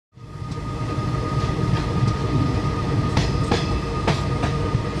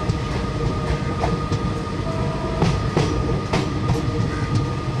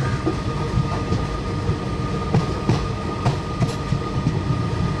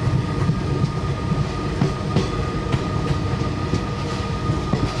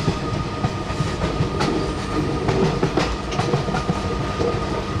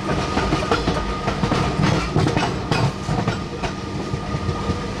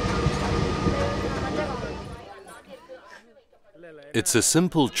It's a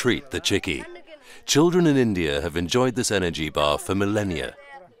simple treat, the Chikkie. Children in India have enjoyed this energy bar for millennia.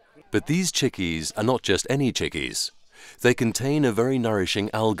 But these Chikkies are not just any Chikkies. They contain a very nourishing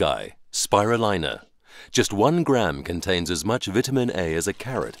algae, Spirulina. Just 1 gram contains as much vitamin A as a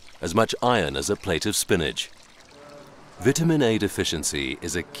carrot, as much iron as a plate of spinach. Vitamin A deficiency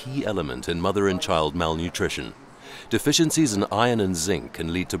is a key element in mother and child malnutrition. Deficiencies in iron and zinc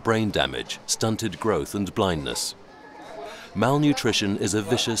can lead to brain damage, stunted growth and blindness. Malnutrition is a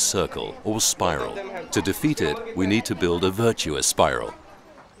vicious circle or spiral. To defeat it, we need to build a virtuous spiral.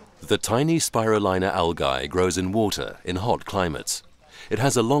 The tiny Spirulina algae grows in water in hot climates. It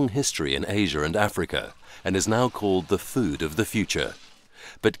has a long history in Asia and Africa and is now called the food of the future.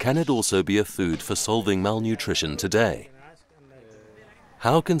 But can it also be a food for solving malnutrition today?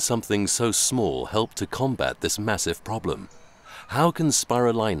 How can something so small help to combat this massive problem? How can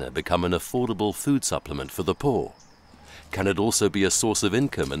Spirulina become an affordable food supplement for the poor? Can it also be a source of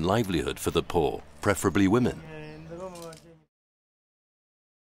income and livelihood for the poor, preferably women?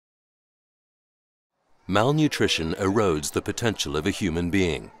 Malnutrition erodes the potential of a human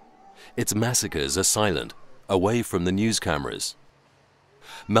being. Its massacres are silent, away from the news cameras.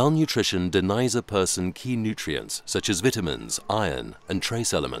 Malnutrition denies a person key nutrients such as vitamins, iron, and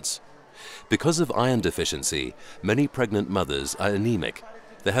trace elements. Because of iron deficiency, many pregnant mothers are anemic.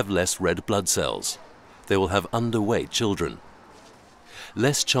 They have less red blood cells. They will have underweight children.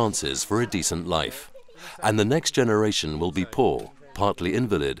 Less chances for a decent life. And the next generation will be poor, partly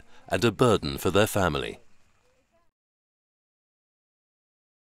invalid, and a burden for their family.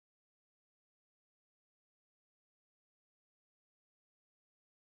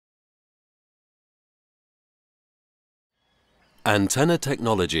 Antenna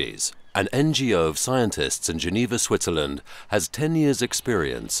Technologies, an NGO of scientists in Geneva, Switzerland, has 10 years'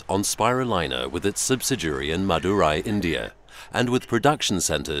 experience on Spirulina with its subsidiary in Madurai, India, and with production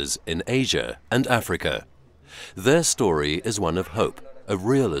centers in Asia and Africa. Their story is one of hope, of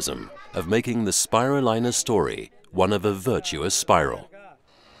realism, of making the Spirulina story one of a virtuous spiral.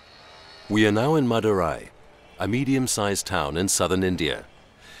 We are now in Madurai, a medium-sized town in southern India.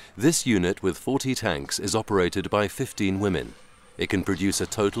 This unit with 40 tanks is operated by 15 women. It can produce a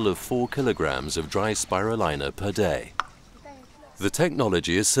total of 4 kilograms of dry Spirulina per day. The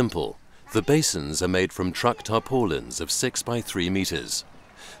technology is simple. The basins are made from truck tarpaulins of 6 by 3 meters.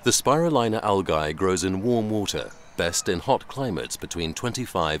 The Spirulina algae grows in warm water, best in hot climates between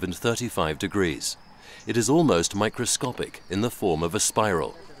 25 and 35 degrees. It is almost microscopic in the form of a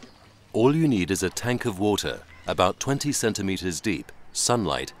spiral. All you need is a tank of water, about 20 centimeters deep,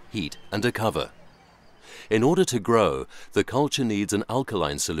 sunlight, heat, and a cover. In order to grow, the culture needs an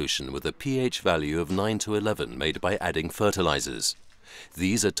alkaline solution with a pH value of 9 to 11 made by adding fertilizers.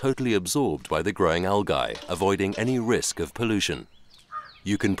 These are totally absorbed by the growing algae, avoiding any risk of pollution.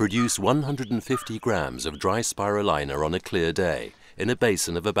 You can produce 150 grams of dry Spirulina on a clear day, in a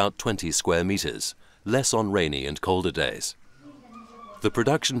basin of about 20 square meters, less on rainy and colder days. The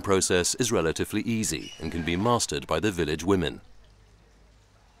production process is relatively easy and can be mastered by the village women.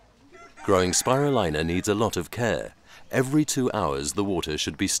 Growing Spirulina needs a lot of care. Every 2 hours the water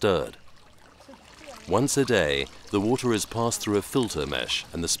should be stirred. Once a day, the water is passed through a filter mesh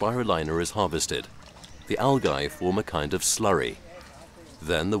and the Spirulina is harvested. The algae form a kind of slurry.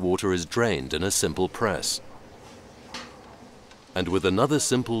 Then the water is drained in a simple press. And with another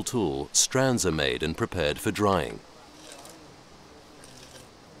simple tool, strands are made and prepared for drying.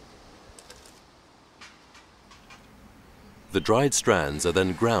 The dried strands are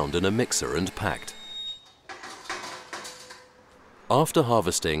then ground in a mixer and packed. After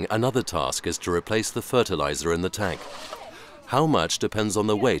harvesting, another task is to replace the fertilizer in the tank. How much depends on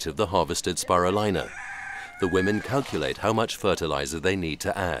the weight of the harvested Spirulina. The women calculate how much fertilizer they need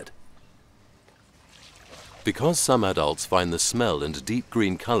to add. Because some adults find the smell and deep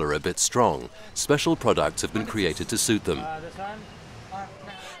green color a bit strong, special products have been created to suit them.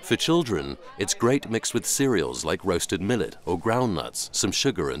 For children, it's great mixed with cereals like roasted millet or groundnuts, some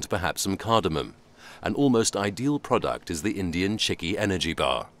sugar and perhaps some cardamom. An almost ideal product is the Indian Chikkie energy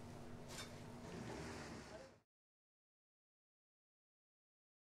bar.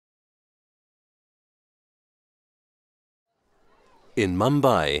 In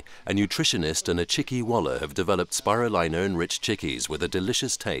Mumbai, a nutritionist and a Chikkie wallah have developed Spirulina-enriched Chikkies with a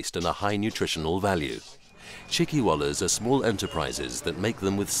delicious taste and a high nutritional value. Chikkie wallahs are small enterprises that make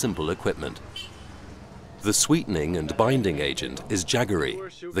them with simple equipment. The sweetening and binding agent is jaggery,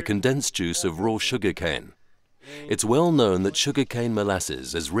 the condensed juice of raw sugarcane. It's well known that sugarcane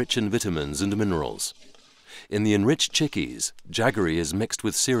molasses is rich in vitamins and minerals. In the enriched Chikkies, jaggery is mixed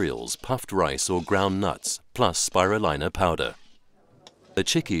with cereals, puffed rice or ground nuts, plus Spirulina powder. The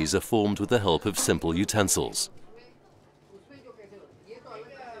chickies are formed with the help of simple utensils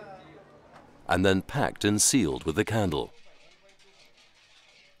and then packed and sealed with a candle.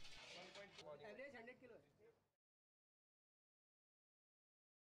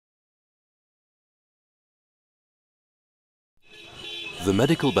 The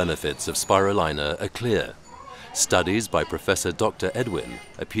medical benefits of Spirulina are clear. Studies by Professor Dr. Edwin,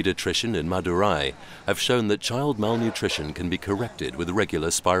 a pediatrician in Madurai, have shown that child malnutrition can be corrected with regular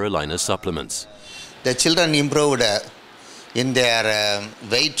Spirulina supplements. The children improved in their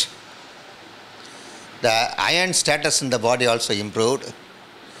weight. The iron status in the body also improved.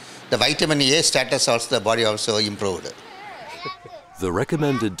 The vitamin A status also the body also improved. The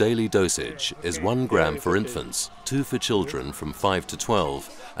recommended daily dosage is 1 gram for infants, 2 for children from 5 to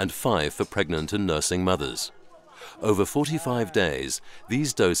 12, and 5 for pregnant and nursing mothers. Over 45 days,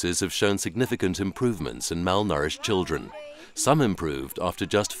 these doses have shown significant improvements in malnourished children. Some improved after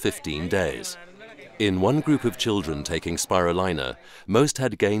just 15 days. In one group of children taking Spirulina, most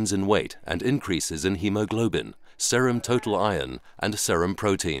had gains in weight and increases in hemoglobin, serum total iron, and serum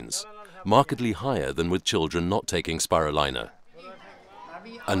proteins, markedly higher than with children not taking Spirulina.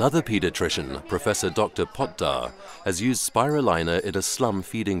 Another pediatrician, Professor Dr. Potdar, has used Spirulina in a slum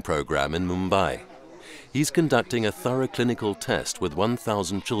feeding program in Mumbai. He's conducting a thorough clinical test with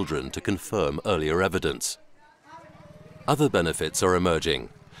 1,000 children to confirm earlier evidence. Other benefits are emerging.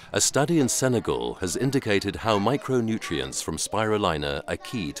 A study in Senegal has indicated how micronutrients from Spirulina are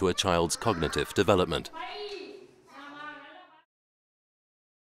key to a child's cognitive development.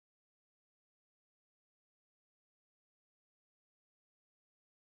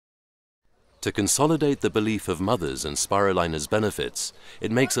 To consolidate the belief of mothers in Spirulina's benefits,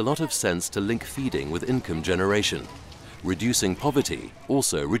 it makes a lot of sense to link feeding with income generation. Reducing poverty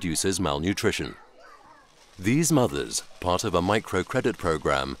also reduces malnutrition. These mothers, part of a microcredit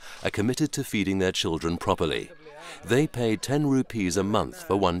program, are committed to feeding their children properly. They pay 10 rupees a month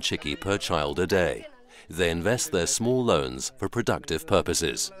for 1 chickie per child a day. They invest their small loans for productive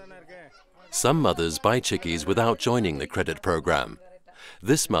purposes. Some mothers buy chickies without joining the credit program.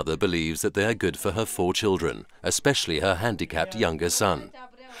 This mother believes that they are good for her 4 children, especially her handicapped younger son.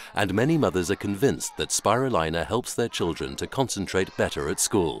 And many mothers are convinced that Spirulina helps their children to concentrate better at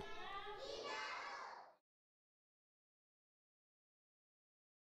school.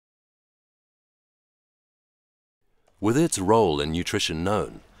 With its role in nutrition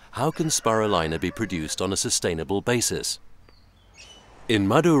known, how can Spirulina be produced on a sustainable basis? In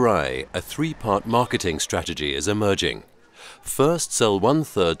Madurai, a 3-part marketing strategy is emerging. First, sell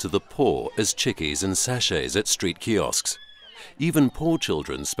 1/3 to the poor as chickies and sachets at street kiosks. Even poor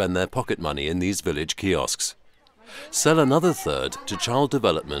children spend their pocket money in these village kiosks. Sell another 1/3 to child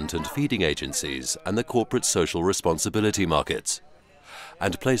development and feeding agencies and the corporate social responsibility markets.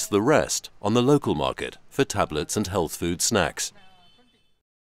 And place the rest on the local market for tablets and health food snacks.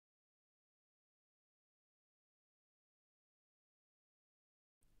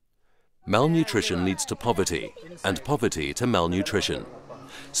 Malnutrition leads to poverty, and poverty to malnutrition.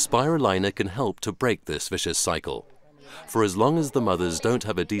 Spirulina can help to break this vicious cycle. For as long as the mothers don't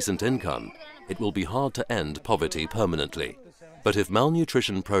have a decent income, it will be hard to end poverty permanently. But if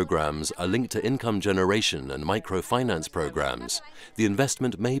malnutrition programs are linked to income generation and microfinance programs, the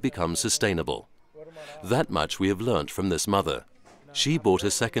investment may become sustainable. That much we have learnt from this mother. She bought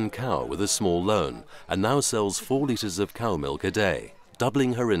a second cow with a small loan and now sells 4 liters of cow milk a day,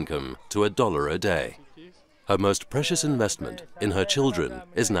 doubling her income to $1 a day. Her most precious investment in her children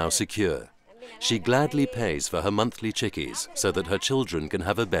is now secure. She gladly pays for her monthly chickies so that her children can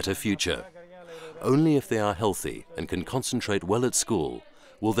have a better future. Only if they are healthy and can concentrate well at school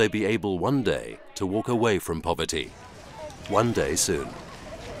will they be able one day to walk away from poverty. One day soon.